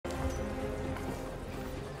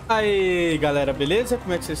Aí, galera, beleza?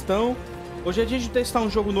 Como é que vocês estão? Hoje é dia de testar um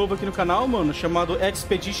jogo novo aqui no canal, mano, chamado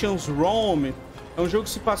Expeditions Rome. É um jogo que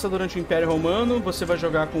se passa durante o Império Romano. Você vai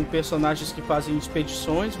jogar com personagens que fazem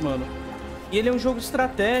expedições, mano. E ele é um jogo de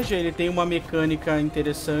estratégia, ele tem uma mecânica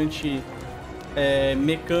interessante.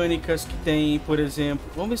 Mecânicas que tem, por exemplo...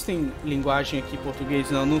 Vamos ver se tem linguagem aqui em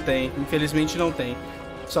português. Não, não tem. Infelizmente não tem.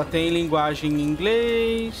 Só tem linguagem em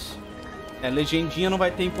inglês. Legendinha não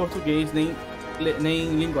vai ter em português, nem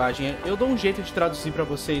linguagem. Eu dou um jeito de traduzir pra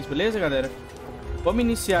vocês, beleza, galera? Vamos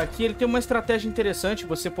iniciar aqui. Ele tem uma estratégia interessante.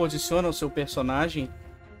 Você posiciona o seu personagem.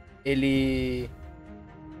 Ele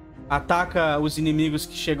ataca os inimigos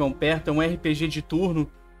que chegam perto. É um RPG de turno.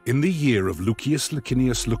 In the year of Lucius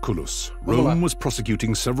Licinius Lucullus, Rome was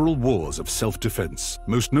prosecuting several wars of self-defense,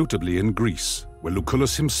 most notably in Greece, where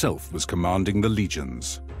Lucullus himself was commanding the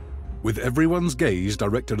legions. With everyone's gaze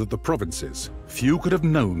directed at the provinces, few could have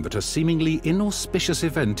known that a seemingly inauspicious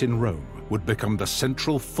event in Rome would become the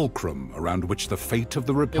central fulcrum around which the fate of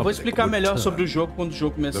the Republic Eu vou explicar would melhor turn. sobre o jogo quando o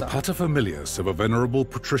jogo começar. The paterfamilias of a venerable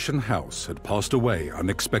patrician house had passed away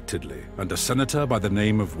unexpectedly, and a senator by the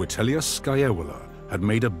name of Vitellius Scaevola had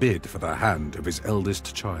made a bid for the hand of his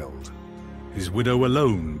eldest child. His widow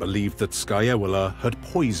alone believed that Scaevola had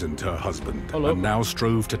poisoned her husband and now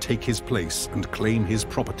strove to take his place and claim his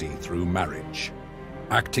property through marriage.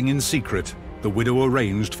 Acting in secret, the widow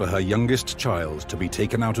arranged for her youngest child to be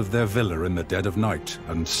taken out of their villa in the dead of night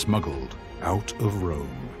and smuggled out of Rome.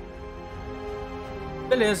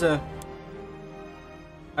 Beleza.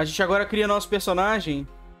 A gente agora cria nosso personagem.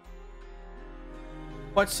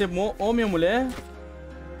 Pode ser homem ou mulher.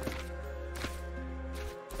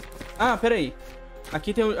 Ah, peraí.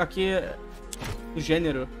 Aqui tem o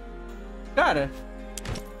gênero. Cara.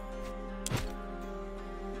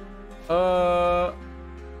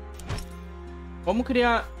 Vamos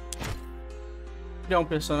criar um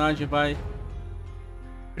personagem, vai.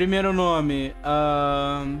 Primeiro nome.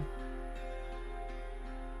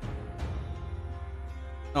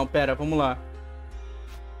 Não, pera, vamos lá.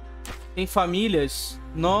 Tem famílias.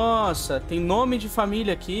 Nossa, tem nome de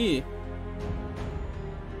família aqui.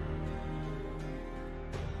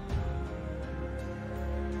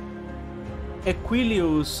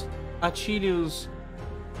 Equilius, Atilius,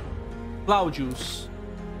 Claudius,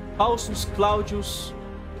 Faustus, Claudius.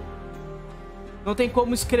 Não tem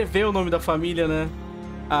como escrever o nome da família, né?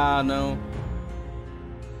 Ah, não.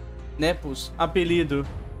 Nepos, apelido.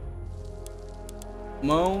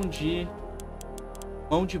 Mão de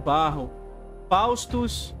barro.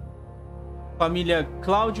 Faustus, família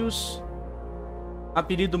Claudius,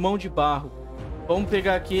 apelido mão de barro. Vamos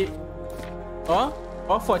pegar aqui. Ó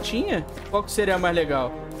a fotinha. Qual que seria a mais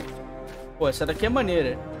legal? Pô, essa daqui é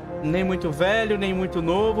maneira. Nem muito velho, nem muito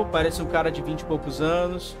novo. Parece um cara de 20 e poucos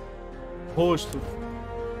anos. Rosto.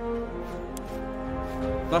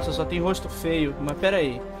 Nossa, só tem rosto feio. Mas pera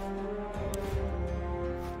aí.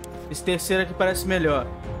 Esse terceiro aqui parece melhor.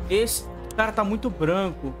 Esse cara tá muito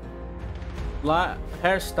branco. Lá,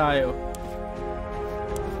 hairstyle.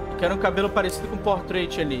 Eu quero um cabelo parecido com o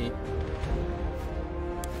portrait ali.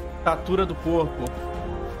 Estatura do corpo.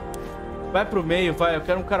 Vai pro meio, vai. Eu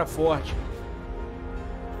quero um cara forte.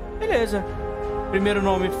 Beleza. Primeiro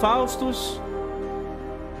nome, Faustus.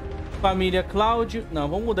 Família, Cláudio. Não,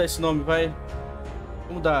 vamos mudar esse nome, vai.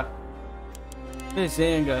 Vamos mudar.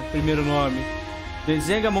 Desenga, primeiro nome.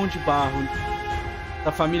 Desenga, mão de barro.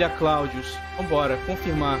 Da família Cláudios. Vambora,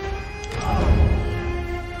 confirmar.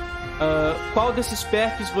 Qual desses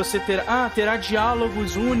perfis você terá? Ah, terá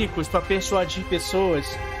diálogos únicos para persuadir pessoas.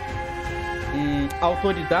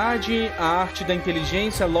 Autoridade, a arte da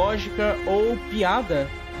inteligência, lógica ou piada.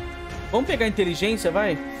 Vamos pegar inteligência,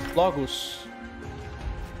 vai. Logos.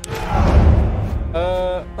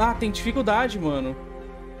 Tem dificuldade, mano.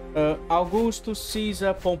 Augusto,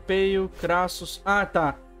 Cisa, Pompeio, Crassus. Ah,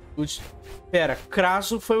 tá. Pera,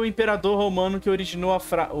 Crasso foi o imperador romano que originou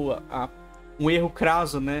um erro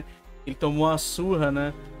crasso, né? Ele tomou uma surra,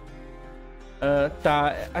 né?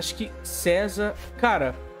 Tá, acho que César...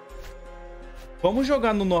 Cara, vamos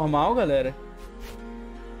jogar no normal, galera?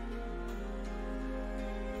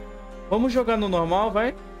 Vamos jogar no normal,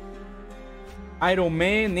 vai? Iron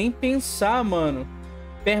Man, nem pensar, mano.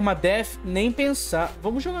 Permadeath, nem pensar.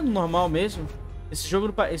 Vamos jogar no normal mesmo? Esse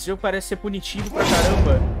jogo parece ser punitivo pra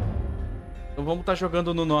caramba. Então vamos estar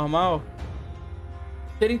jogando no normal.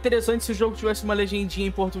 Seria interessante se o jogo tivesse uma legendinha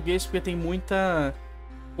em português, porque tem muita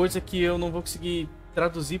coisa que eu não vou conseguir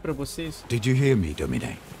traduzir pra vocês. Did you hear me,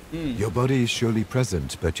 Domine? Your body is surely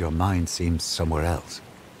present, but your mind seems somewhere else.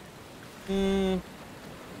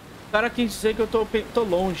 O cara quis dizer que eu tô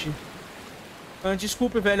longe.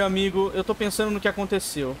 Desculpe, velho amigo, eu tô pensando no que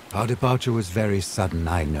aconteceu. Our departure was very sudden,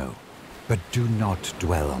 I know. But do not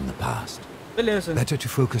dwell on the past. Beleza. Better to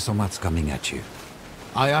focus on what's coming at you.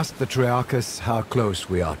 I asked the Triarchus how close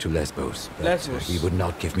we are to Lesbos, but he would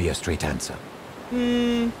not give me a straight answer.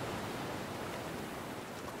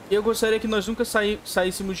 Eu gostaria que nós nunca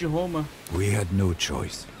saíssemos de Roma. We had no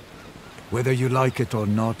choice. Whether you like it or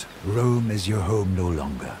not, Rome is your home no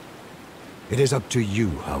longer. It is up to you,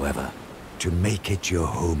 however, to make it your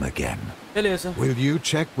home again. Beleza. Will you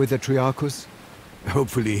check with the Triarchus?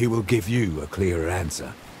 Hopefully he will give you a clearer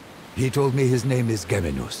answer. He told me his name is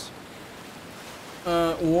Geminus.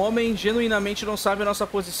 O homem genuinamente não sabe a nossa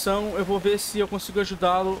posição. Eu vou ver se eu consigo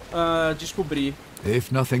ajudá-lo a descobrir.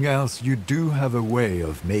 If nothing else, you do have a way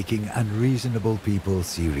of making unreasonable people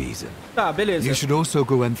see reason. Tá, beleza. You should also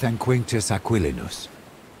go and thank Quintus Aquilinus.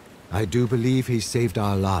 I do believe he saved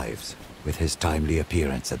our lives with his timely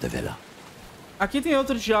appearance at the villa. Aqui tem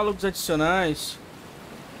outros diálogos adicionais.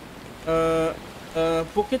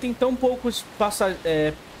 Por que tem tão poucos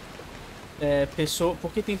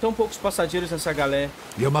por que tem tão poucos passageiros nessa galé?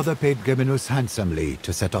 Your mother paid Geminus handsomely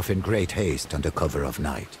to set off in great haste under cover of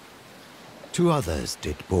night. 2 others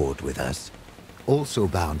did board with us, also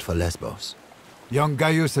bound for Lesbos. Young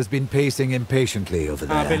Gaius has been pacing impatiently over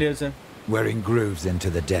there, beleza. wearing grooves into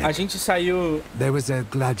the deck. A gente saiu... There was a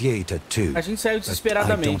gladiator too. A gente saiu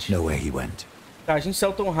desesperadamente. I don't know where he went. Tá, a gente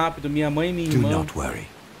saiu tão rápido, minha mãe e minha irmã. Do not worry.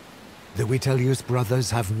 The Vitellius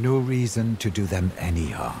brothers have no reason to do them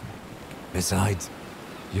any harm. Besides,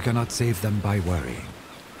 you cannot save them by worrying.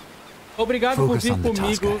 Obrigado por vir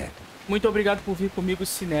comigo. Muito obrigado por vir comigo,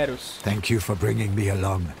 Cineros. Thank you for bringing me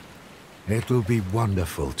along. It will be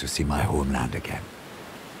wonderful to see my homeland again.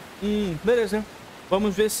 Beleza.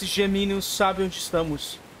 Vamos ver se Geminius sabe onde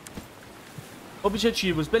estamos.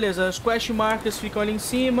 Objetivos. Beleza, as quest markers ficam ali em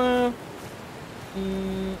cima.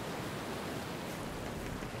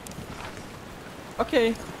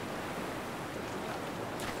 Ok.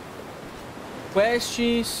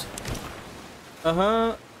 Quests.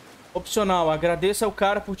 Opcional, agradeça ao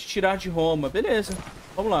cara por te tirar de Roma. Beleza,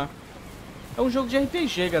 vamos lá. É um jogo de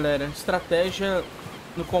RPG, galera. Estratégia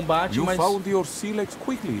no combate, mas...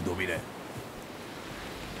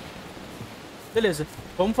 Beleza,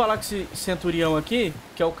 vamos falar com esse centurião aqui,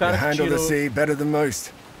 que é o cara que tirou...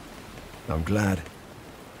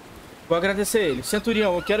 Vou agradecer ele.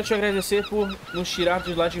 Centurião, eu quero te agradecer por nos tirar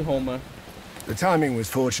de lá de Roma. The timing was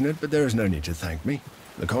fortunate, but there is no need to thank me.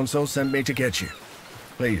 The consul sent me to get you.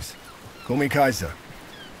 Please, call me Kaiser,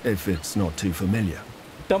 if it's not too familiar.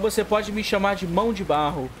 Então você pode me chamar de mão de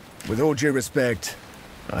barro. With all due respect,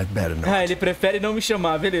 I'd better not. Ele prefere não me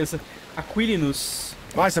chamar, beleza. Aquilinus.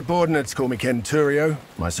 My subordinates call me Centurio.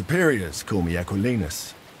 My superiors call me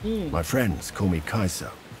Aquilinus. My friends call me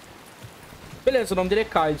Kaiser. Beleza, o nome dele é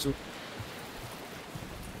Kaiser.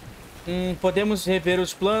 Podemos rever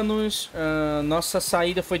os planos. Nossa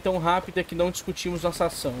saída foi tão rápida que não discutimos nossa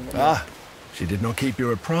ação. She did not keep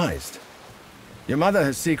you apprised. Your mother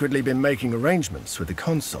has secretly been making arrangements with the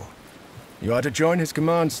consul. You are to join his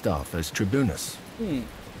command staff as tribunus.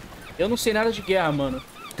 Eu não sei nada de guerra, mano.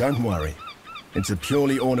 Don't worry. It's a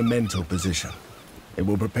purely ornamental position. It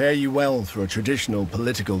will prepare you well for a traditional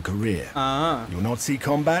political career. You will not see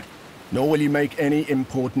combat, nor will you make any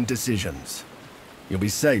important decisions. You'll be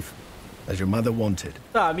safe, as your mother wanted.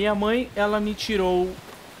 Tá, minha mãe, ela me tirou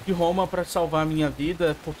de Roma para salvar minha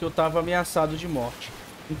vida porque eu tava ameaçado de morte.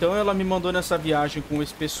 Então ela me mandou nessa viagem com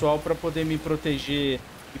esse pessoal para poder me proteger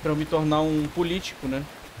e para me tornar um político, né?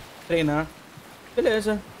 Treinar.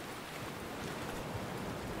 Beleza.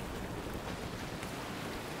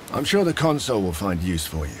 I'm sure the consul will find use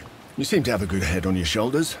for you. You seem to have a good head on your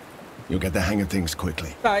shoulders. You'll get the hang of things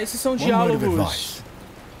quickly. Tá, esses são One word of diálogos. advice.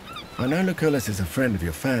 I know Lucullus is a friend of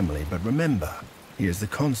your family, but remember, he is the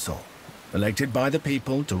consul, elected by the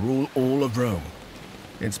people to rule all of Rome.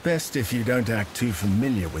 It's best if you don't act too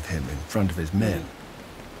familiar with him in front of his men.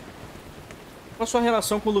 Qual a sua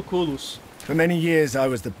relação com Lucullus? For many years I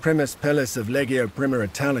was the primus pilus of Legio Prima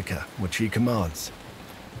Italica, which he commands.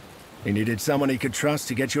 He needed someone he could trust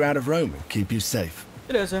to get you out of Rome and keep you safe.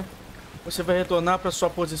 Beleza. Você vai retornar para sua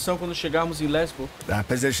posição quando chegarmos em Lesbo. That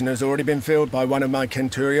position has already been filled by one of my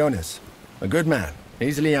centuriones. A good man,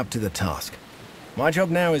 easily up to the task. My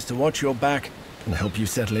job now is to watch your back and help you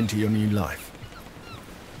settle into your new life.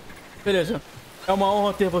 Beleza. É uma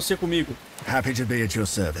honra ter você comigo. Happy to be at your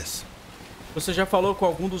service. Você já falou com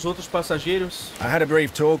algum dos outros passageiros? I had a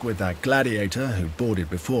brief talk with that gladiator who boarded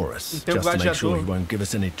before us, just to make sure he won't give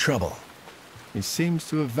us any trouble. He seems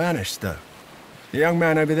to have vanished, though. The young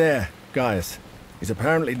man over there, Gaius, is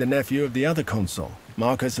apparently the nephew of the other consul,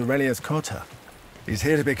 Marcus Aurelius Cotta. He's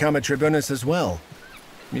here to become a tribunus as well.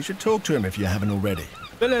 You should talk to him if you haven't already.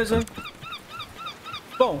 Beleza.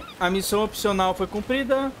 Bom, a missão opcional foi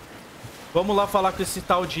cumprida. Vamos lá falar com esse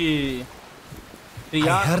tal de... I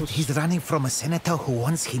heard he's running from a senator who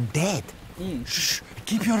wants him dead. Shh,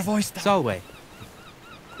 keep your voice down. Salve.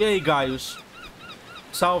 E aí, Gaius?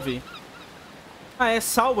 Salve. Ah, é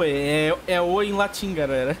salve. É o em latim,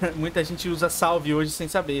 galera. Muita gente usa salve hoje sem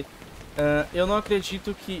saber. Eu não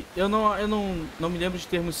acredito que... Eu não me lembro de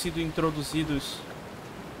termos sido introduzidos.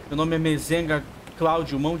 Meu nome é Mezenga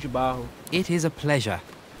Cláudio, mão de barro. It is a pleasure.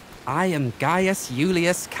 I am Gaius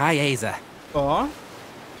Julius Caesar. Ó.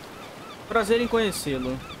 Prazer em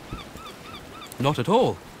conhecê-lo. Not at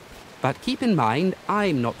all. But keep in mind,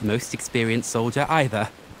 I'm not the most experienced soldier either.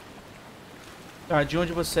 Tá, de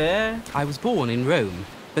onde você é? I was born in Rome,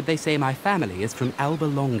 but they say my family is from Alba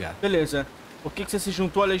Longa. Beleza. Por que você se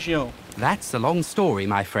juntou à legião? That's a long story,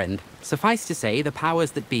 my friend. Suffice to say, the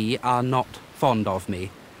powers that be are not fond of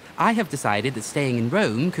me. I have decided that staying in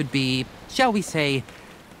Rome could be, shall we say,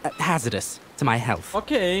 hazardous to my health.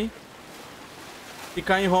 Ok.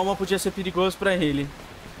 Ficar em Roma podia ser perigoso pra ele.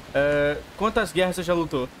 Quantas guerras você já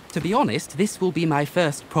lutou? To be honest, this will be my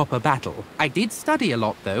first proper battle. I did study a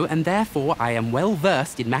lot, though, and therefore I am well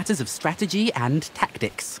versed in matters of strategy and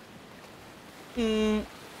tactics.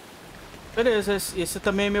 Beleza, esse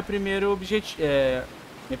também é meu primeiro objetivo.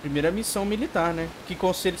 Minha primeira missão militar, né? Que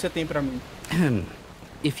conselho você tem pra mim?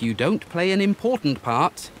 If you don't play an important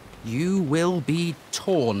part, you will be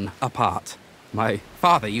torn apart. My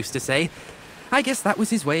father used to say. I guess that was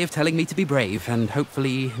his way of telling me to be brave and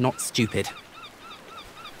hopefully not stupid.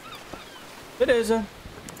 Beleza.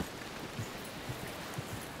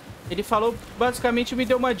 Ele falou, basicamente me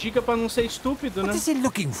deu uma dica pra não ser estúpido, né? What is he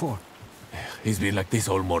looking for? He's been like this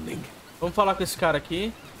all morning. Vamos falar com esse cara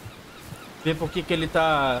aqui. Ver por que ele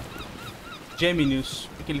tá... Geminius.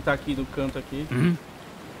 Por que ele tá aqui no canto aqui.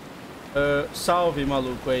 Salve,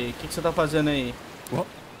 maluco aí. O que você tá fazendo aí? What?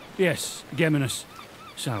 Yes, Geminus.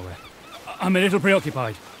 So, I'm a little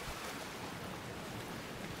preoccupied.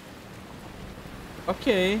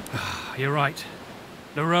 Ok. You're right.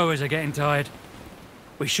 The rowers are getting tired.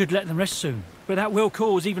 We should let them rest soon, but that will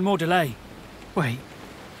cause even more delay. Wait.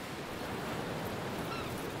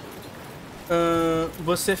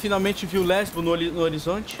 Você finalmente viu Lesbo no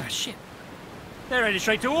horizonte? Ah, shit. They're headed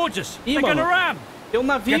straight towards us. Ih, They're mano. gonna ram. Tem um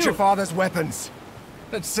navio. Get your father's weapons.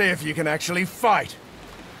 Let's see if you can actually fight.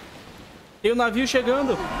 Tem um navio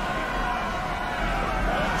chegando.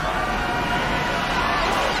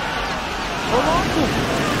 Ô, louco!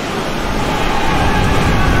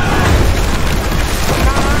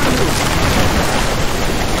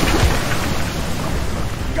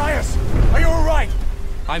 Gaius, are you alright?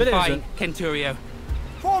 I'm Beleza. fine, Centurio.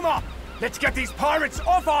 Form up! Let's get these pirates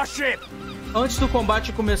off our ship! Antes do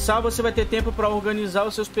combate começar, você vai ter tempo para organizar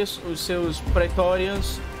os seus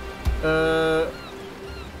pretorianos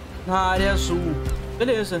na área azul.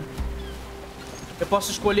 Beleza. Eu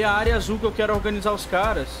posso escolher a área azul que eu quero organizar os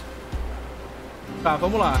caras. Tá,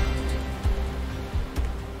 vamos lá.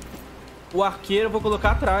 O arqueiro eu vou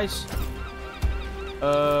colocar atrás.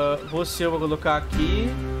 Você eu vou colocar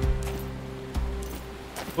aqui.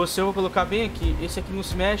 Você eu vou colocar bem aqui. Esse aqui não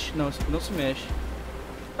se mexe? Não, esse aqui não se mexe.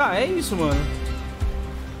 Tá, é isso, mano.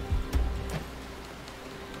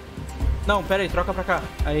 Não, pera aí, troca pra cá.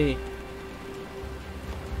 Aí.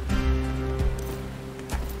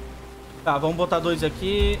 Tá, vamos botar dois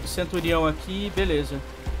aqui. Centurião aqui, beleza.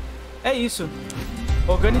 É isso.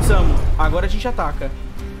 Organizamos. Agora a gente ataca.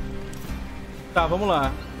 Tá, vamos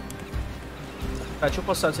lá. Tá, deixa eu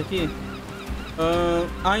postar isso aqui.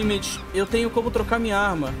 Image, eu tenho como trocar minha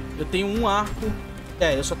arma. Eu tenho um arco.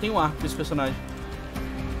 Eu só tenho um arco desse personagem.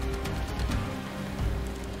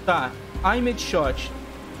 Tá, Image Shot.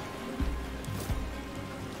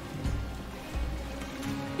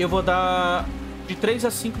 Eu vou dar de 3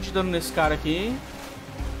 a 5 de dano nesse cara aqui.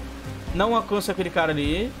 Não alcança aquele cara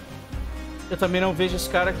ali. Eu também não vejo esse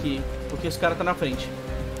cara aqui, porque esse cara tá na frente.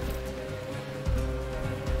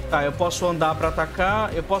 Tá, eu posso andar pra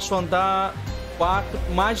atacar. Eu posso andar 4.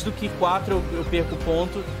 Mais do que 4 eu perco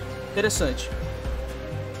ponto. Interessante.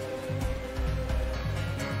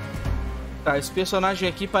 Tá, esse personagem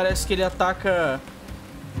aqui parece que ele ataca...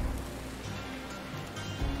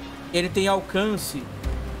 Ele tem alcance.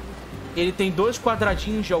 Ele tem 2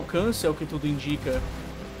 quadradinhos de alcance, é o que tudo indica.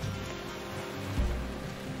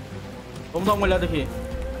 Vamos dar uma olhada aqui.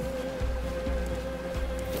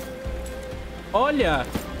 Olha!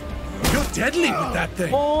 You're deadly with that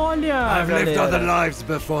thing. Olha, I've lived other galera. lives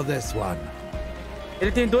before this one.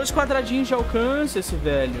 Ele tem 2 quadradinhos de alcance, esse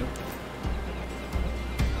velho.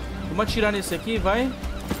 Vamos atirar nesse aqui, vai.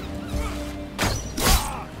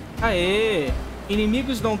 Aê!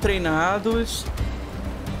 Inimigos não treinados.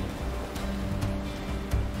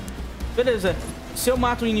 Beleza. Se eu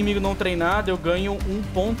mato um inimigo não treinado, eu ganho 1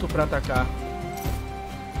 ponto pra atacar.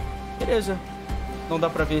 Beleza. Não dá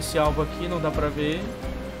pra ver esse alvo aqui, não dá pra ver.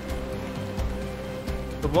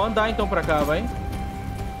 Eu vou andar então pra cá, vai.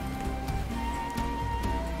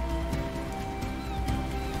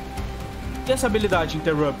 E essa habilidade,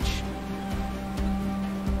 Interrupt?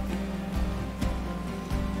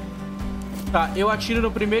 Tá, eu atiro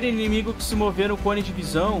no primeiro inimigo que se mover no cone de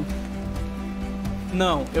visão.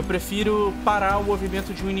 Não, eu prefiro parar o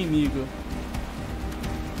movimento de um inimigo.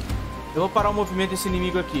 Eu vou parar o movimento desse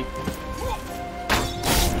inimigo aqui.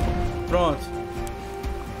 Pronto.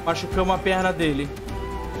 Machucamos a perna dele.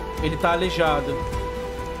 Ele tá aleijado.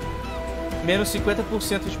 Menos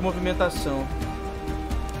 50% de movimentação.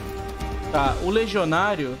 Tá, o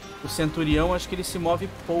legionário, o centurião, acho que ele se move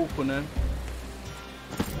pouco, né?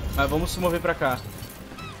 Mas vamos se mover pra cá.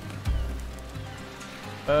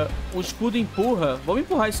 O escudo empurra. Vamos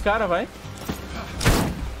empurrar esse cara, vai.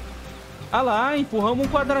 Ah lá, empurramos um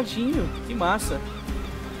quadradinho. Que massa.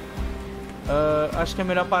 Acho que é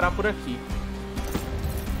melhor parar por aqui.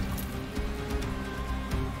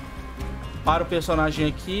 Para o personagem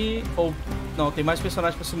aqui. Ou... Não, tem mais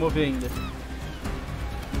personagem pra se mover ainda.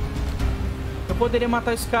 Eu poderia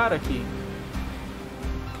matar esse cara aqui.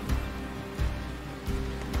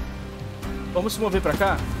 Vamos se mover pra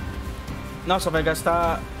cá? Nossa, vai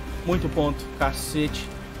gastar muito ponto. Cacete.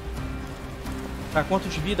 Tá, quanto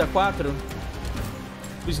de vida? 4?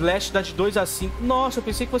 O slash dá de 2 a 5. Nossa, eu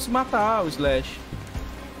pensei que fosse matar o slash.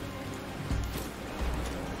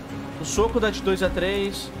 O soco dá de 2 a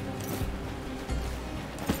 3.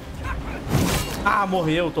 Ah,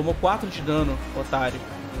 morreu. Tomou 4 de dano, otário.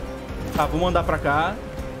 Tá, vamos andar pra cá.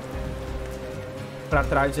 Pra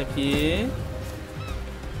trás aqui.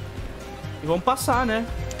 E vamos passar, né?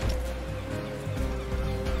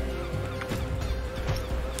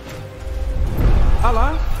 Ah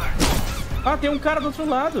lá. Ah, tem um cara do outro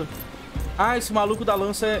lado. Ah, esse maluco da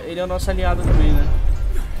lança, ele é o nosso aliado também, né?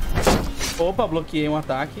 Opa, bloqueei um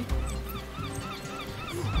ataque.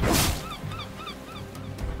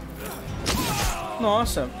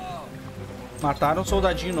 Nossa. Mataram um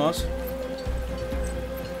soldadinho nosso.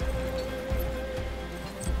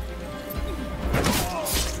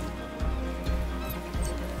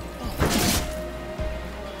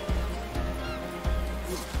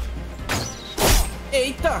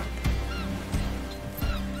 Eita!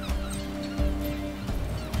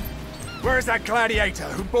 Where's that gladiator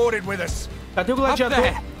who boarded with us? Cadê o gladiador?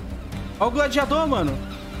 Olha o gladiador, mano.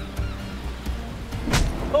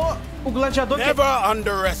 Oh, o gladiador que... Never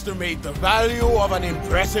underestimate the value of an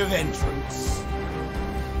impressive entrance.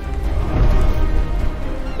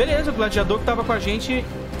 Beleza, o gladiador que tava com a gente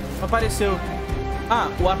apareceu. Ah,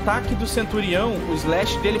 o ataque do centurião, o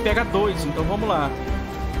slash dele pega 2, então vamos lá.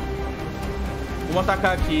 Vamos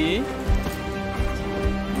atacar aqui.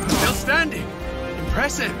 Still standing.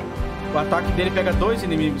 Impressive. O ataque dele pega 2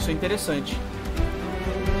 inimigos, isso é interessante.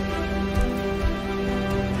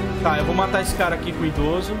 Tá, eu vou matar esse cara aqui com o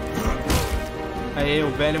idoso. Aí,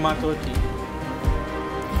 o velho matou aqui.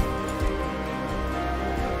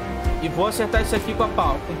 E vou acertar esse aqui com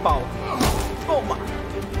pau. Toma!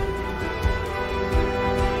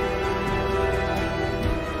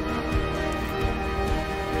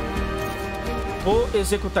 Vou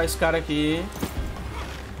executar esse cara aqui.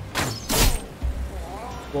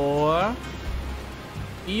 Boa.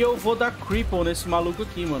 E eu vou dar cripple nesse maluco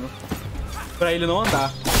aqui, mano. Pra ele não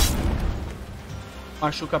andar.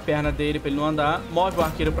 Machuca a perna dele pra ele não andar. Move o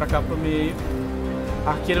arqueiro pra cá pro meio.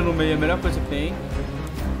 Arqueiro no meio é a melhor coisa que tem.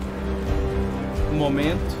 No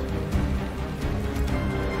momento.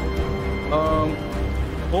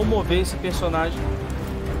 Vou mover esse personagem.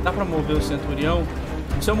 Dá pra mover o centurião?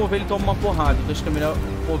 Se eu mover ele toma uma porrada. Então acho que é melhor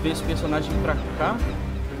mover esse personagem pra cá.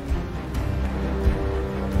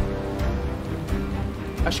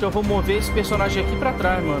 Acho que eu vou mover esse personagem aqui pra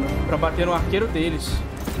trás, mano. Pra bater no arqueiro deles.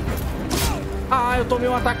 Ah, eu tomei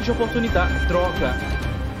um ataque de oportunidade. Droga.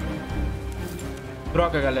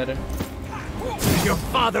 Droga, galera. Your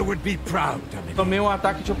father would be proud. Tomei um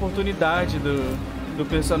ataque de oportunidade do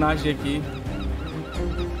personagem aqui.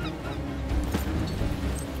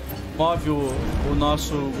 Move o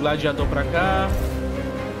nosso gladiador pra cá.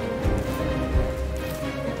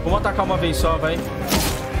 Vamos atacar uma vez só, vai.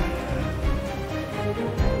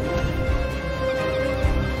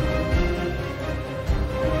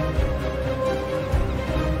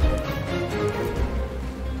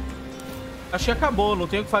 Acho que acabou, não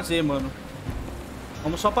tem o que fazer, mano.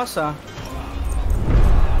 Vamos só passar.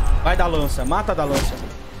 Vai da lança, mata da lança.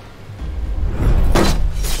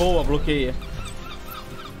 Boa, bloqueia.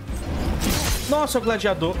 Nossa, o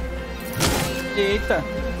gladiador. Eita.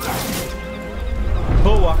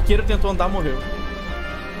 Boa, o arqueiro tentou andar, morreu.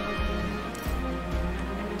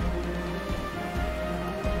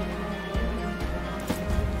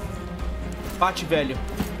 Bate, velho.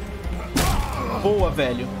 Boa,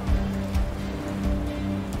 velho.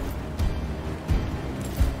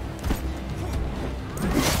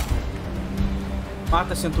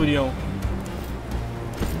 Mata, centurião.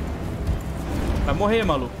 Vai morrer,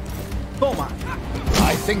 maluco. Toma.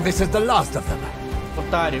 I think this is the last of them.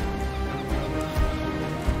 Otário.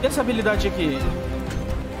 E essa habilidade aqui?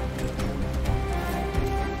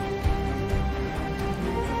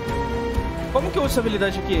 Como que eu uso essa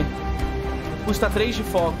habilidade aqui? Custa 3 de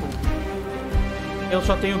foco. Eu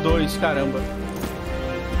só tenho 2, caramba.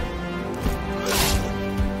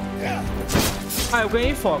 Ah, eu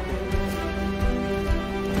ganhei foco.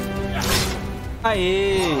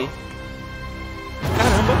 Aê!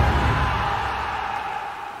 Caramba!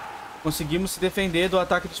 Conseguimos se defender do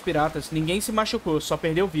ataque dos piratas. Ninguém se machucou, só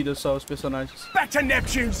perdeu vida só os personagens. Back to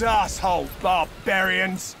Neptune's asshole,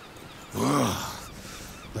 barbarians!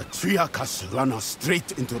 The Triarchus ran us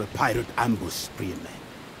straight into the pirate ambush, Spearman.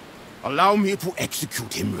 Allow me to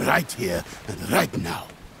execute him right here and right now.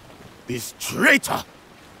 This traitor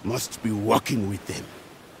must be working with them.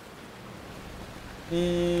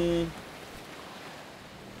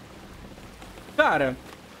 Cara,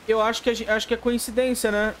 eu acho que é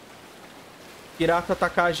coincidência, né? Pirata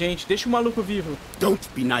atacar a gente. Deixa o maluco vivo. Don't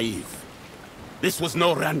be naive. This was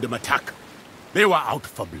no random attack. They were out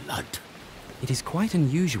for blood. It is quite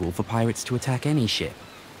unusual for pirates to attack any ship,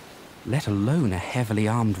 let alone a heavily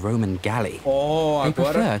armed Roman galley. They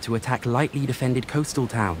prefer to attack lightly defended coastal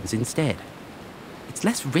towns instead. It's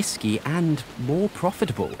less risky and more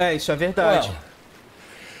profitable. É, isso é verdade.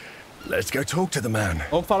 Well, let's go talk to the man.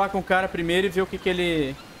 Vamos falar com o cara primeiro e ver o que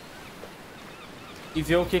ele... E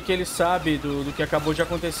ver o que ele sabe do que acabou de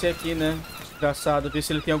acontecer aqui, né? Desgraçado, ver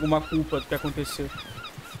se ele tem alguma culpa do que aconteceu.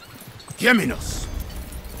 Geminos,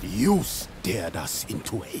 you steered us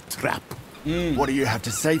into a trap. What do you have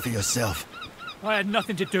to say for yourself? I had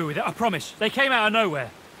nothing to do with it, I promise. They came out of nowhere.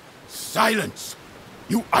 Silence!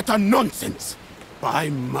 You utter nonsense! By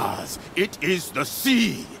Mars, it is the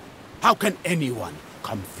sea! How can anyone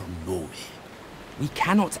come from nowhere? We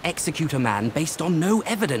cannot execute a man based on no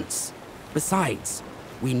evidence. Besides,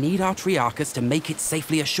 we need our Triarchus to make it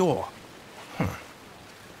safely ashore.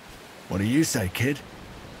 What do you say, kid?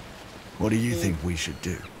 What do you think we should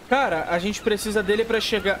do? Cara, a gente precisa dele pra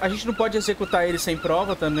chegar... A gente não pode executar ele sem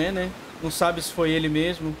prova também, né? Não sabe se foi ele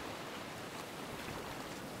mesmo.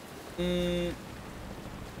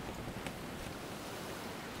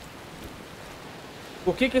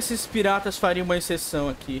 Por que esses piratas fariam uma exceção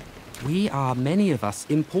aqui? We are, many of us,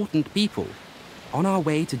 important people, on our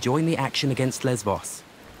way to join the action against Lesbos.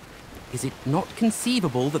 Is it not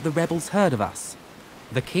conceivable that the rebels heard of us?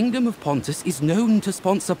 The Kingdom of Pontus is known to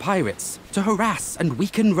sponsor pirates, to harass and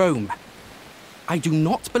weaken Rome. I do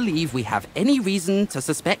not believe we have any reason to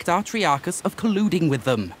suspect our Triarchus of colluding with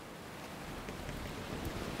them.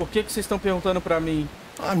 Por que vocês estão perguntando pra mim?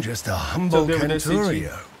 I'm just a humble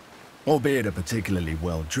centurio, albeit a particularly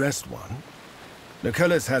well-dressed one.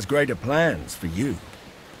 Nicholas has greater plans for you.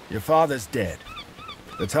 Your father's dead.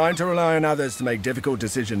 The time to rely on others to make difficult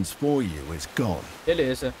decisions for you is gone.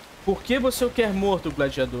 Beleza. Por que você o quer morto,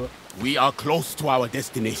 gladiador? We are close to our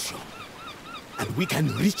destination, and we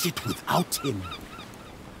can reach it without him.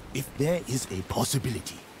 If there is a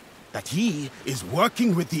possibility that he is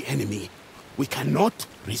working with the enemy, we cannot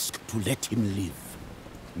risk to let him live.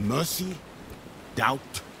 Mercy,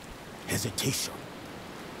 doubt, hesitation.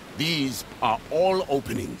 These are all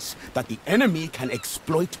openings that the enemy can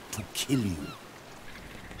exploit to kill you.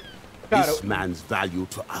 This man's value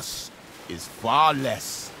to us is far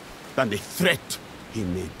less than the threat he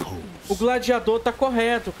may pose. O gladiador tá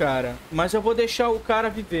correto, cara. Mas eu vou deixar o cara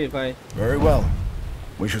viver, vai. Very well.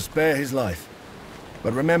 We shall spare his life.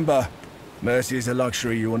 But remember, mercy is a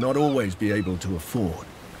luxury you will not always be able to afford.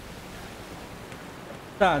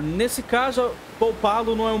 Tá, nesse caso,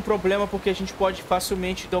 poupá-lo não é um problema porque a gente pode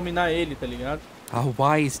facilmente dominar ele, tá ligado? A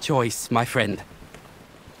wise choice, my friend.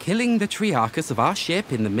 Killing the Triarchus of our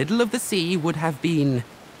ship in the middle of the sea would have been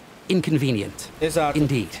inconvenient. Exato.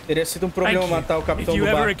 Indeed. Teria sido problema matar o capitão do barco. If you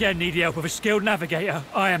ever again need the help of a skilled navigator,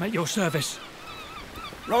 I am at your service.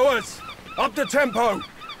 Rowers, up the tempo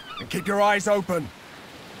and keep your eyes open.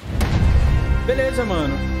 Beleza,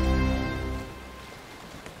 mano.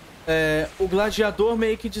 O gladiador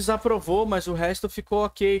meio que desaprovou, mas o resto ficou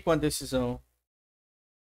ok com a decisão.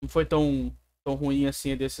 Não foi tão ruim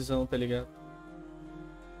assim a decisão, tá ligado?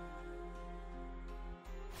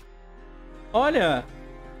 Olha!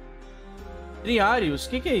 Triários, o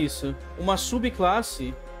que é isso? Uma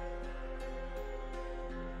subclasse.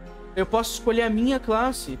 Eu posso escolher a minha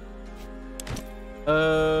classe.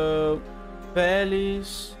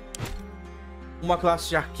 Peles. Uma classe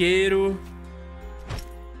de arqueiro.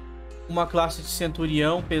 Uma classe de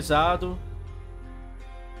centurião pesado.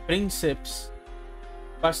 Princeps.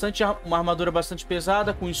 Uma armadura bastante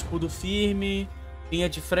pesada, com escudo firme. Linha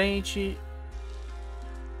de frente.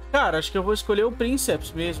 Cara, acho que eu vou escolher o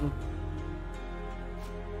Princeps mesmo.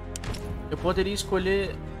 Eu poderia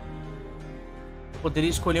escolher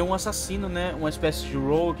um assassino, né? Uma espécie de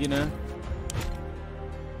rogue, né?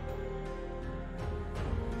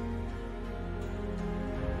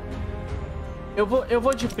 Eu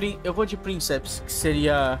vou de Princeps, que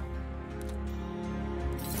seria...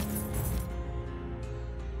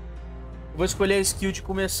 Eu vou escolher a skill de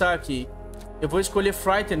começar aqui. Eu vou escolher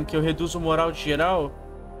Frighten, que eu reduzo o moral de geral.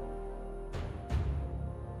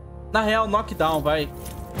 Na real, Knockdown, vai.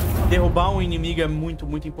 Derrubar um inimigo é muito,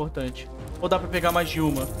 muito importante. Ou dá pra pegar mais de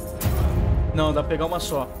uma? Não, dá pra pegar uma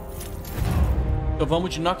só. Então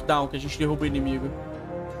vamos de Knockdown, que a gente derruba o inimigo.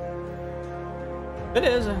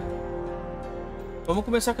 Beleza. Vamos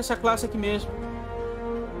começar com essa classe aqui mesmo.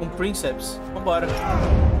 Com Princeps. Vambora.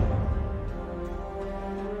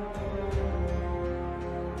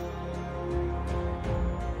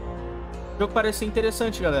 O jogo parece ser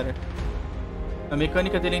interessante, galera. A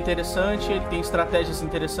mecânica dele é interessante, ele tem estratégias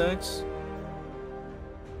interessantes.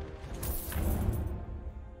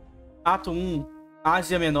 Ato 1,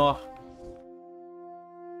 Ásia Menor.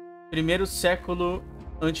 1º século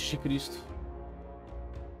antes de Cristo.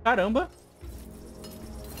 Caramba!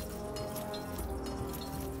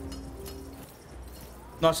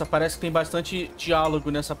 Nossa, parece que tem bastante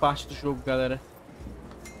diálogo nessa parte do jogo, galera.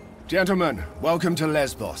 Gentlemen, welcome to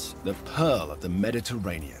Lesbos, the pearl of the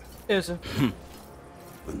Mediterranean. Beleza.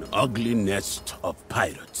 An ugly nest of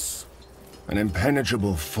pirates. An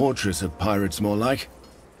impenetrable fortress of pirates, more like.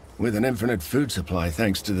 With an infinite food supply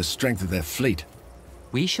thanks to the strength of their fleet.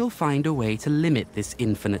 We shall find a way to limit this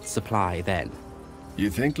infinite supply, then.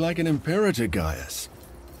 You think like an imperator, Gaius.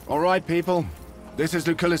 All right, people. This is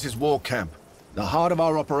Lucullus's war camp, the heart of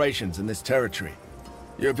our operations in this territory.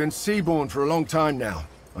 You've been seaborne for a long time now.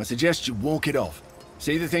 I suggest you walk it off.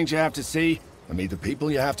 See the things you have to see, and meet the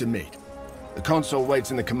people you have to meet. The consul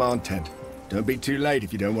waits in the command tent. Don't be too late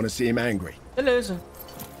if you don't want to see him angry. Beleza.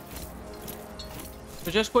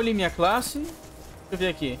 Eu já escolhi minha classe. Deixa eu ver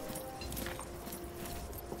aqui.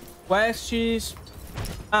 Quests.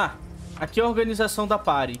 Ah, aqui é a organização da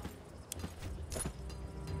party.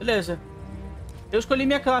 Beleza. Eu escolhi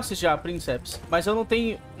minha classe já, Princeps. Mas eu não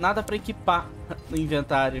tenho nada pra equipar no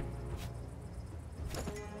inventário.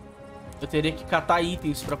 Eu teria que catar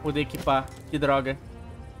itens pra poder equipar. Que droga.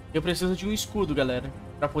 Eu preciso de um escudo, galera.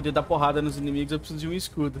 Pra poder dar porrada nos inimigos, eu preciso de um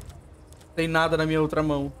escudo. Não tem nada na minha outra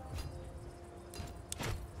mão.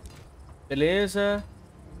 Beleza.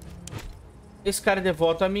 Esse cara é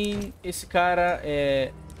devoto a mim. Esse cara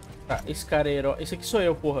é... Tá, esse cara é herói. Esse aqui sou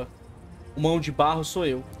eu, porra. O mão de barro sou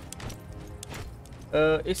eu.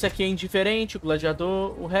 Esse aqui é indiferente, o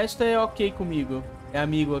gladiador. O resto é ok comigo. É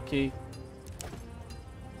amigo, ok.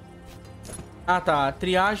 Ah, tá. A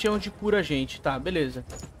triagem é onde cura a gente. Tá, beleza.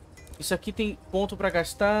 Isso aqui tem ponto pra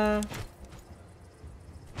gastar.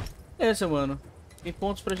 Beleza, mano. Tem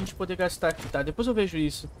pontos pra gente poder gastar aqui, tá? Depois eu vejo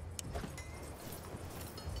isso.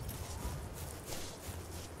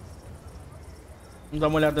 Vamos dar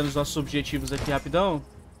uma olhada nos nossos objetivos aqui rapidão.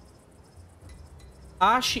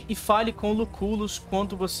 Ache e fale com Lucullus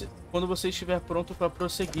quando você estiver pronto para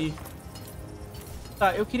prosseguir.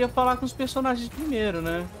 Tá, eu queria falar com os personagens primeiro,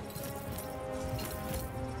 né?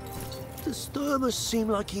 Does Thermus seem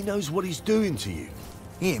like he knows what he's doing to you?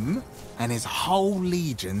 Him and his whole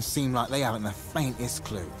legion seem like they haven't the faintest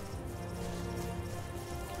clue.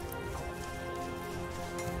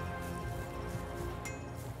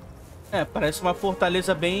 É, parece uma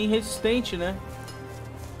fortaleza bem resistente, né?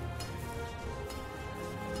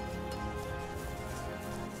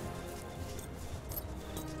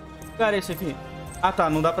 Cara, esse aqui. Ah, tá.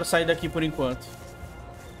 Não dá pra sair daqui por enquanto.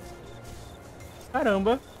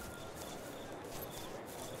 Caramba.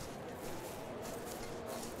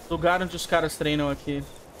 Lugar onde os caras treinam aqui.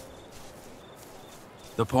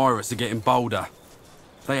 The pirates are getting bolder.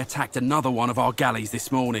 They attacked another one of our galleys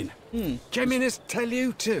this morning. Geminus tell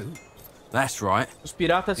you too? That's right. Os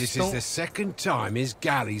piratas This estão... is the second time his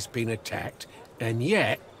galley's been attacked, and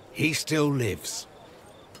yet He still lives.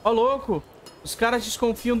 Ó, louco. Os caras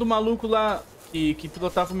desconfiam do maluco lá que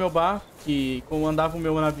pilotava o meu barco, que comandava o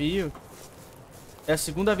meu navio. É a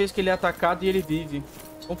segunda vez que ele é atacado e ele vive.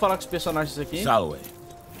 Vamos falar com os personagens aqui. Salve.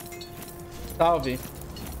 Salve.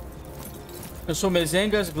 Eu sou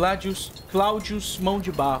Mezengas Claudius Mão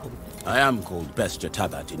de Barro. I am called Bestia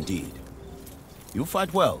Tabat, indeed. You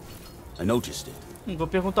fight well. I noticed it. Vou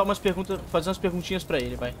perguntar fazer umas perguntinhas pra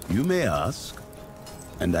ele, vai. You may ask,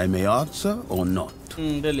 and I may answer or not.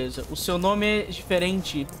 Beleza. O seu nome é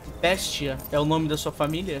diferente. Bestia é o nome da sua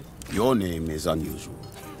família? Your name is unusual.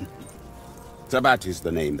 Tabat is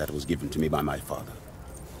the name that was given to me by my father.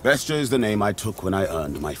 Bestia is the name I took when I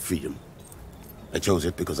earned my freedom. I chose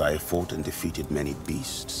it because I have fought and defeated many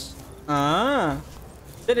beasts. Ah,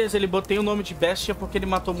 beleza. Ele botei o nome de Bestia porque ele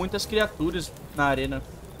matou muitas criaturas na arena.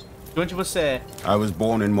 De onde você é? I was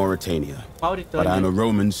born in Mauritania, but I'm a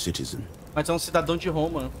Roman citizen. Mas é um cidadão de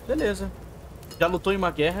Roma. Beleza. Já lutou em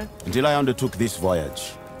uma guerra? Until I undertook this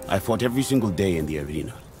voyage, I fought every single day in the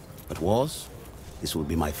arena. But wars, this will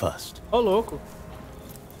be my first. Ó, louco.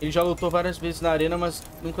 Ele já lutou várias vezes na arena, mas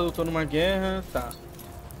nunca lutou numa guerra. Tá.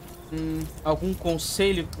 Algum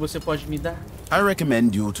conselho que você pode me dar? I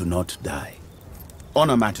recommend you to not die.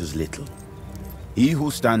 Honor matters little. He who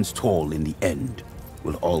stands tall in the end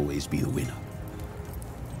will always be a winner.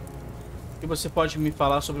 E você pode me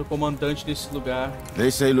falar sobre o comandante desse lugar? They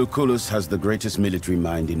say Lucullus has the greatest military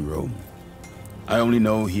mind in Rome. I only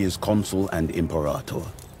know he is consul and imperator,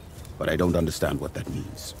 but I don't understand what that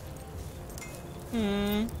means.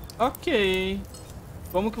 Ok.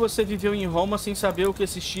 Como que você viveu em Roma sem saber o que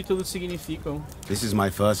esses títulos significam? This is my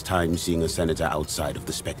first time seeing a senator outside of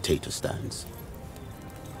the spectator stands.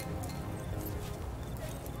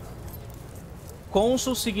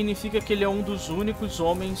 Cônsul significa que ele é um dos únicos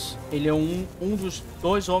homens, ele é um dos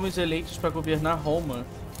 2 homens eleitos para governar Roma.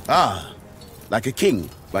 Ah, like a king,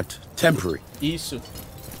 but temporary. Isso.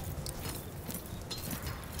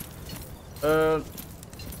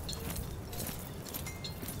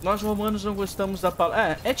 Nós romanos não gostamos da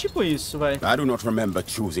palavra. É tipo isso, vai. I do not remember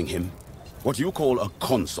choosing him. What you call a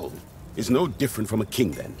consul is no different from a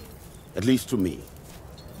king then, at least to me.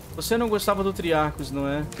 Você não gostava do Triarcos, não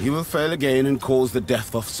é? He will fail again and cause the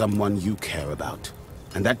death of someone you care about.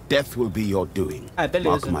 And that death will be your doing. Beleza.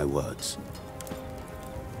 Mark my words.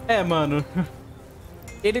 Mano.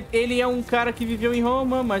 Ele é um cara que viveu em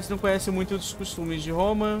Roma, mas não conhece muito dos costumes de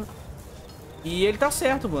Roma. E ele tá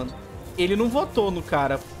certo, mano. Ele não votou no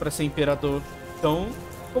cara pra ser imperador. Então,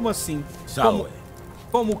 como assim?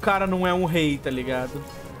 Como o cara não é um rei, tá ligado?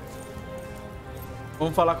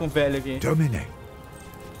 Vamos falar com o velho aqui. Domine.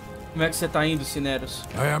 Como é que você tá indo, Cineros?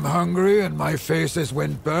 I am hungry and my face is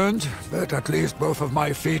wind-burned, but at least both of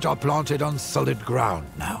my feet are planted on solid ground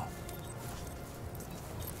now.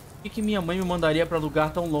 Por que minha mãe me mandaria pra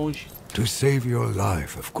lugar tão longe? To save your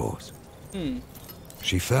life, of course.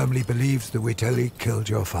 She firmly believes the Witelli killed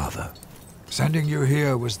your father. Sending you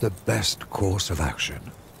here was the best course of action.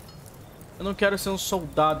 Eu não quero ser um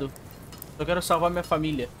soldado. Eu quero salvar minha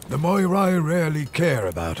família. The Moirai rarely care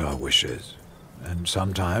about our wishes. And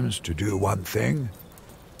sometimes, to do one thing,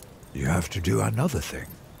 you have to do another thing.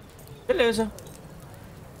 Beleza.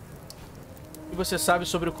 E você sabe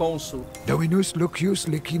sobre o cônsul? Dominus Lucius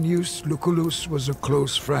Licinius Lucullus was a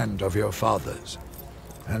close friend of your father's,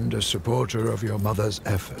 and a supporter of your mother's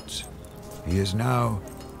efforts. He is now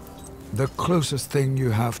the closest thing you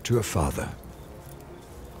have to a father.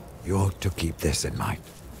 You ought to keep this in mind.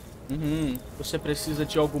 Você precisa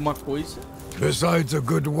de alguma coisa? Besides a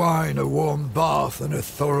good wine, a warm bath, and a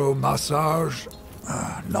thorough massage,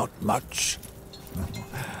 not much.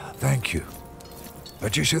 Thank you.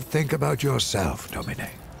 But you should think about yourself, Domine.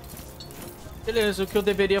 Beleza, o que eu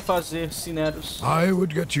deveria fazer, Cineros? I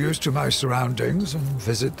would get used to my surroundings and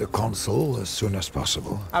visit the consul as soon as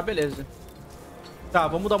possible. Beleza. Tá,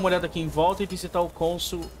 vamos dar uma olhada aqui em volta e visitar o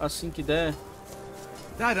cônsul assim que der.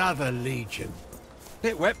 That other legion.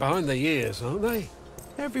 Bit wet behind the ears, aren't they?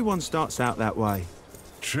 Everyone starts out that way.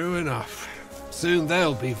 True enough. Soon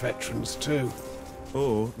they'll be veterans too.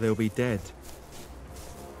 Or they'll be dead.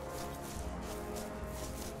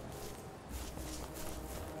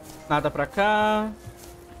 Nada pra cá.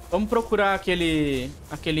 Vamos procurar aquele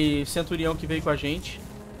centurião que veio com a gente.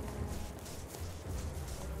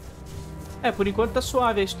 Por enquanto tá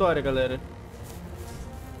suave a história, galera.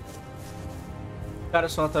 Os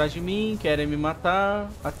caras estão atrás de mim, querem me matar.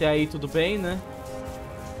 Até aí tudo bem, né?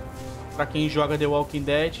 Pra quem joga The Walking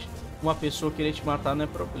Dead, uma pessoa querer te matar não é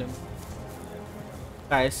problema.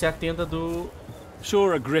 Tá, essa é a tenda do...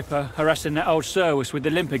 Sure, Agrippa, harassing that old Service with the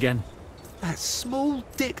limp again. That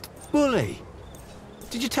small-dicked bully.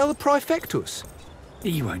 Did you tell the Praefectus?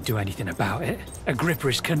 He won't do anything about it. Agrippa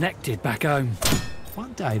is connected back home.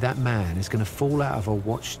 One day that man is going to fall out of a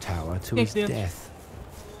watchtower to his death.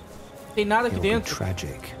 Tem nada aqui It'll be dentro.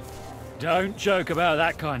 Tragic. Don't joke about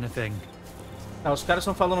that kind of thing. Tá, os caras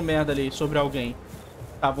estão falando merda ali sobre alguém.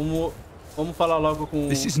 Tá, vamos falar logo com...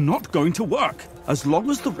 This is not going to work, as long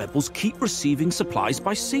as the rebels keep receiving supplies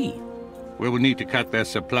by sea. We will need to cut their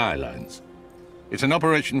supply lines. It's an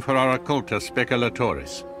operation for our occulta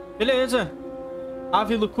speculatores. Beleza.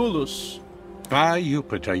 Ave Lucullus. By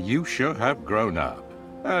Jupiter, you sure have grown up,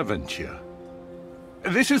 haven't you?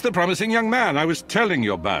 This is the promising young man I was telling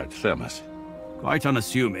you about, Thermus. Quite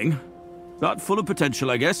unassuming, but full of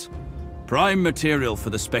potential, I guess. Prime material for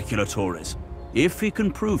the speculatores, if he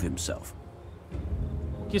can prove himself.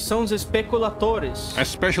 O que são os especuladores? A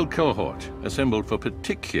special cohort, assembled for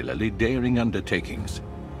particularly daring undertakings.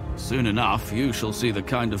 Soon enough, you shall see the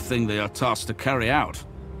kind of thing they are tasked to carry out.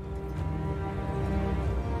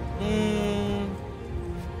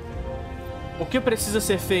 O que precisa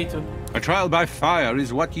ser feito? A trial by fire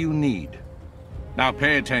is what you need. Now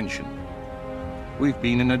pay attention. We've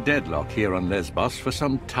been in a deadlock here on Lesbos for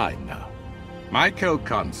some time now. My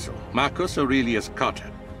co-consul, Marcus Aurelius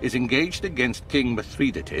Cotta, is engaged against King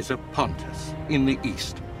Mithridates of Pontus, in the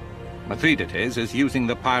east. Mithridates is using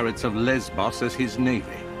the pirates of Lesbos as his navy.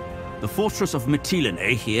 The fortress of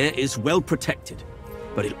Mytilene here is well protected,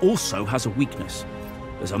 but it also has a weakness.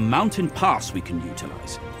 There's a mountain pass we can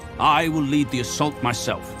utilize. I will lead the assault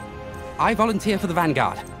myself. I volunteer for the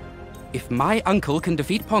vanguard. If my uncle can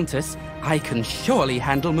defeat Pontus, I can surely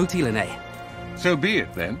handle Mytilene. So be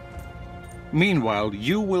it, then. Meanwhile,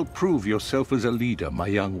 you will prove yourself as a leader, my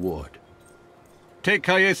young ward. Take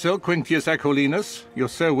Caeso Quintius Acollinus, your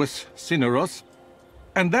Servus Cineros,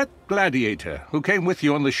 and that gladiator who came with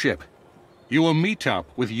you on the ship. You will meet up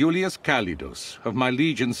with Iulius Calidus of my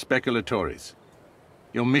legion Speculatores.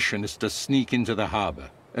 Your mission is to sneak into the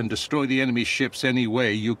harbor and destroy the enemy ships any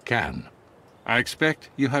way you can. I expect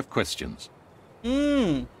you have questions.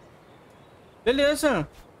 Beleza.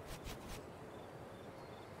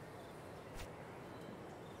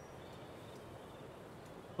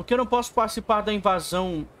 Por que eu não posso participar da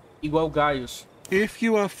invasão igual Gaius? If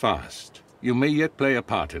you are fast, you may yet play a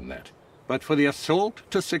part in that. But for the assault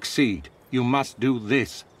to succeed, you must do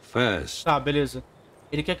this first. Tá, beleza.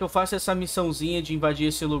 Ele quer que eu faça essa missãozinha de invadir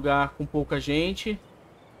esse lugar com pouca gente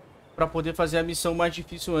pra poder fazer a missão mais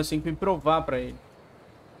difícil antes. Tem que me provar pra ele.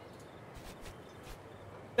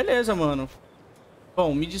 Beleza, mano.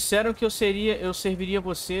 Bom, me disseram que eu serviria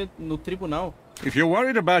você no tribunal. If you're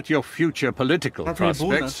worried about your future political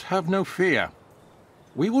prospects, have no fear.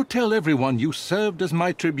 We will tell everyone you served as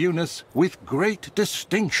my tribunus with great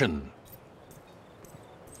distinction.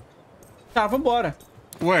 Tá, vambora.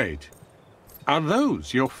 Wait. Are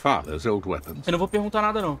those your father's old weapons? Eu não vou perguntar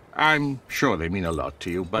nada, não. I'm sure they mean a lot to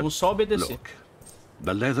you, but vamos só obedecer. Look,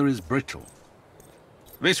 the leather is brittle.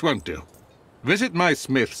 This won't do. Visit my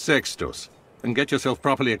smith, Sextus, and get yourself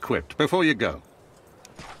properly equipped before you go.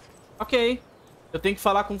 Ok. Eu tenho que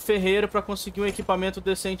falar com o ferreiro pra conseguir um equipamento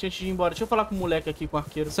decente antes de ir embora. Deixa eu falar com o moleque aqui, com o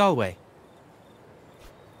arqueiro. Solway.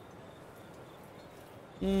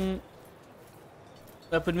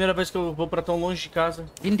 É a primeira vez que eu vou pra tão longe de casa.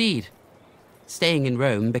 Indeed. Staying in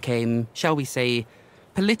Rome became, shall we say,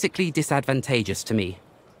 politically disadvantageous to me.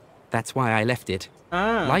 That's why I left it.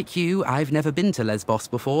 Like you, I've never been to Lesbos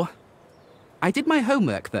before. I did my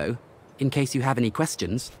homework, though, in case you have any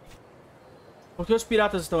questions. Por que os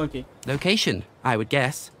piratas estão aqui? Location, I would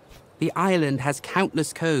guess. The island has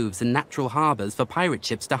countless coves and natural harbors for pirate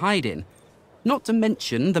ships to hide in. Not to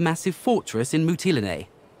mention the massive fortress in Mytilene.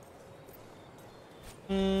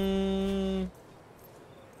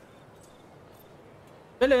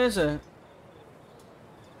 Beleza.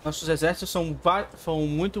 Nossos exércitos são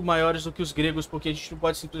muito maiores do que os gregos, porque a gente não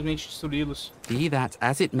pode simplesmente destruí-los. Be that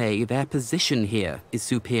as it may, their position here is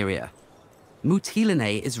superior.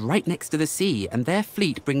 Mytilene is right next to the sea, and their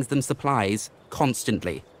fleet brings them supplies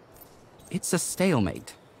constantly. It's a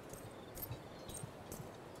stalemate.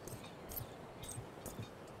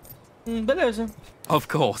 Beleza. Of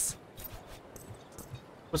course.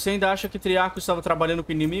 Você ainda acha que Triarco estava trabalhando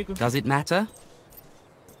com o inimigo? Does it matter?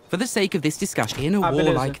 For the sake of this discussion, in a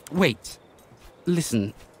war like... Wait.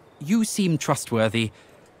 Listen, you seem trustworthy.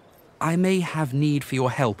 I may have need for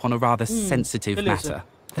your help on a rather sensitive matter.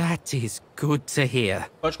 That is good to hear.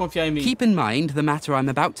 Pode confiar em mim. Keep in mind, the matter I'm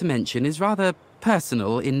about to mention is rather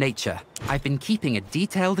personal in nature. I've been keeping a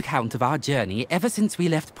detailed account of our journey ever since we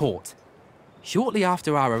left port. Shortly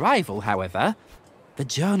after our arrival, however, the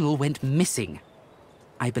journal went missing.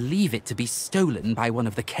 I believe it to be stolen by one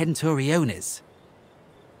of the Centuriones.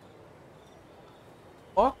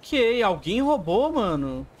 Ok, alguém roubou,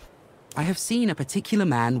 mano. I have seen a particular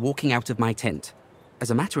man walking out of my tent.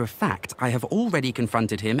 As a matter of fact, I have already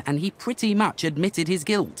confronted him and he pretty much admitted his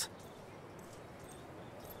guilt.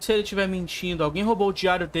 Se ele estiver mentindo, alguém roubou o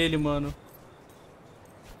diário dele, mano.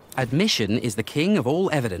 Admission is the king of all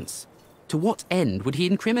evidence. To what end would he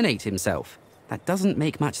incriminate himself? That doesn't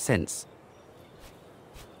make much sense.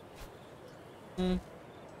 Tem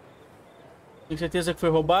certeza que foi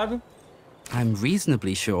roubado? I'm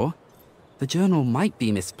reasonably sure. The journal might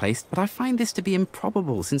be misplaced, but I find this to be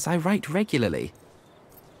improbable since I write regularly.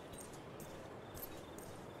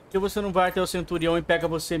 Por que você não vai até o centurião e pega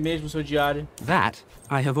você mesmo o seu diário? That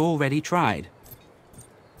I have already tried.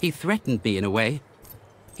 He threatened me in a way.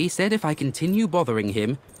 He said if I continue bothering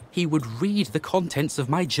him, he would read the contents of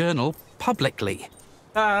my journal publicly.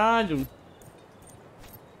 Caralho.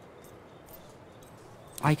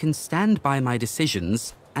 I can stand by my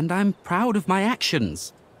decisions, and I'm proud of my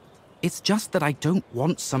actions. It's just that I don't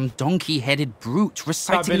want some donkey-headed brute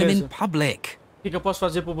reciting them in public. O que eu posso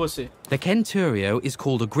fazer por você? The centurio is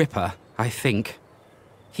called Agrippa, I think.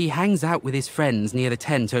 He hangs out with his friends near the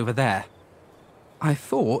tent over there. I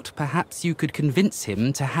thought perhaps you could convince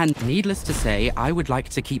him to hand... Needless to say, I would like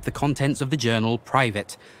to keep the contents of the journal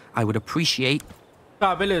private. I would appreciate...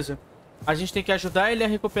 Tá, beleza. A gente tem que ajudar ele a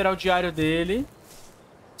recuperar o diário dele.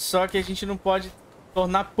 Só que a gente não pode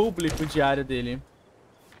tornar público o diário dele.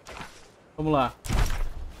 Vamos lá.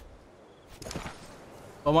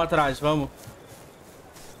 Vamos atrás, vamos.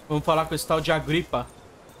 Vamos falar com esse tal de Agrippa.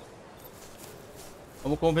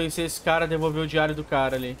 Vamos convencer esse cara a devolver o diário do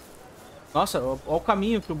cara ali. Nossa, olha o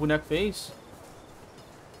caminho que o boneco fez.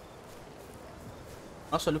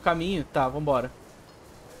 Nossa, olha o caminho. Tá, vambora.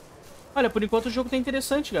 Olha, por enquanto o jogo tá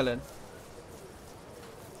interessante, galera.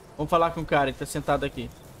 Vamos falar com o cara, ele tá sentado aqui.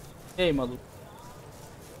 Ei, maluco.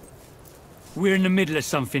 We're in the middle of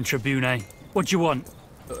something, Tribune. What do you want?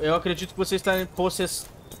 Eu acredito que você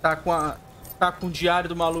está com o diário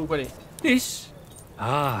do maluco ali. This?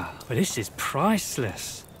 Ah, but this is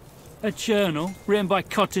priceless. A journal written by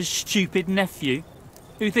Cotter's stupid nephew,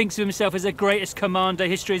 who thinks of himself as the greatest commander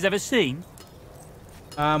history has ever seen.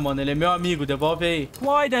 Ah, mano, ele é meu amigo, devolve aí.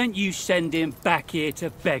 Why don't you send him back here to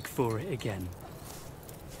beg for it again?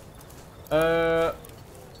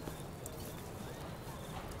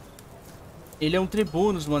 Ele é um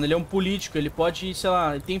tribunos, mano. Ele é um político. Ele pode, sei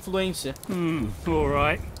lá, ele tem influência.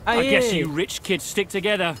 Alright. Aye. I guess you rich kids stick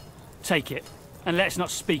together. Take it. And let's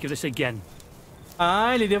not speak of this again.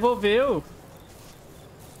 Ah, ele devolveu.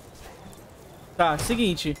 Tá,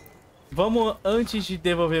 seguinte. Vamos, antes de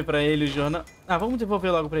devolver pra ele o jornal... Ah, vamos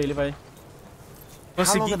devolver logo pra ele, vai.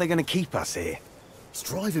 How long are they going to keep us here? It's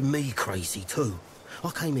driving me crazy too. I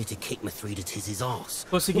came here to kick Mithridates his ass.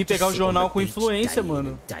 Consegui pegar o jornal com influência,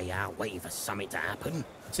 mano. Day out waiting for something to happen.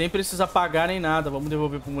 Sem precisar pagar nem nada. Vamos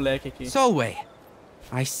devolver pro moleque aqui. Solway,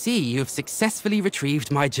 I see you've successfully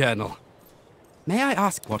retrieved my journal. May I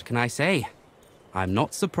ask what can I say? I'm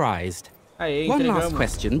not surprised. Aê, One entregamos. last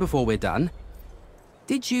question before we're done.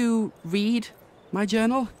 Did you read my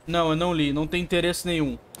journal? Não, eu não li. Não tem interesse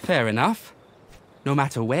nenhum. Fair enough. No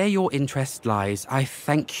matter where your interest lies, I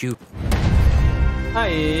thank you.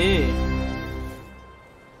 Aê!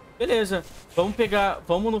 Beleza. Vamos pegar...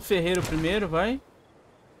 Vamos no ferreiro primeiro, vai.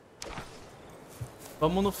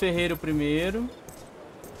 Vamos no ferreiro primeiro.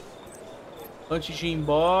 Antes de ir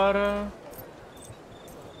embora.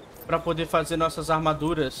 Pra poder fazer nossas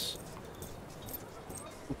armaduras.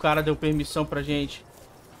 O cara deu permissão pra gente.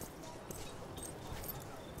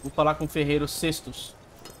 Vou falar com o ferreiro Cestus.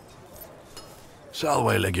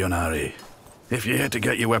 Salve, Legionary. If you're here to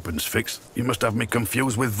get your weapons fixed, you must have me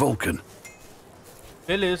confused with Vulcan.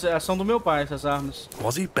 Beleza, são do meu pai essas armas.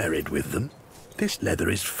 Was he buried with them? This leather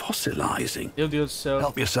is fossilizing. Meu Deus do céu.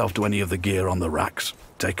 Help yourself to any of the gear on the racks.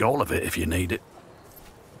 Take all of it if you need it.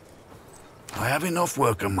 I have enough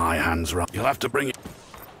work on my hands, right? You'll have to bring it.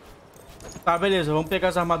 Tá, beleza, vamos pegar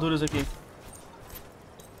as armaduras aqui.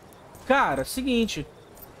 Cara, seguinte.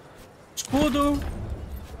 Escudo.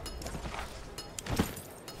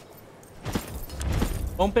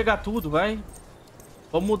 Vamos pegar tudo, vai.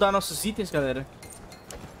 Vamos mudar nossos itens, galera.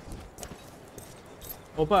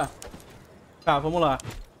 Opa. Tá, vamos lá.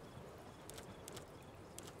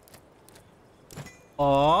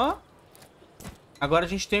 Ó. Agora a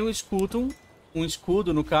gente tem um escudo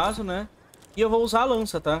no caso, né? E eu vou usar a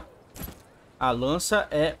lança, tá? A lança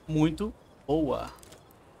é muito boa.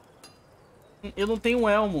 Eu não tenho um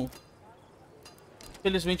elmo.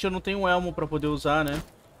 Infelizmente eu não tenho um elmo pra poder usar, né?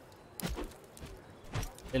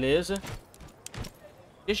 Beleza.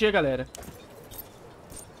 GG, galera.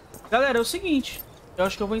 Galera, é o seguinte. Eu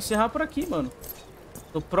acho que eu vou encerrar por aqui, mano.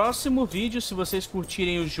 No próximo vídeo, se vocês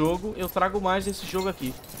curtirem o jogo, eu trago mais desse jogo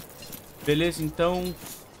aqui. Beleza? Então,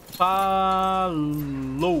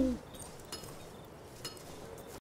 falou!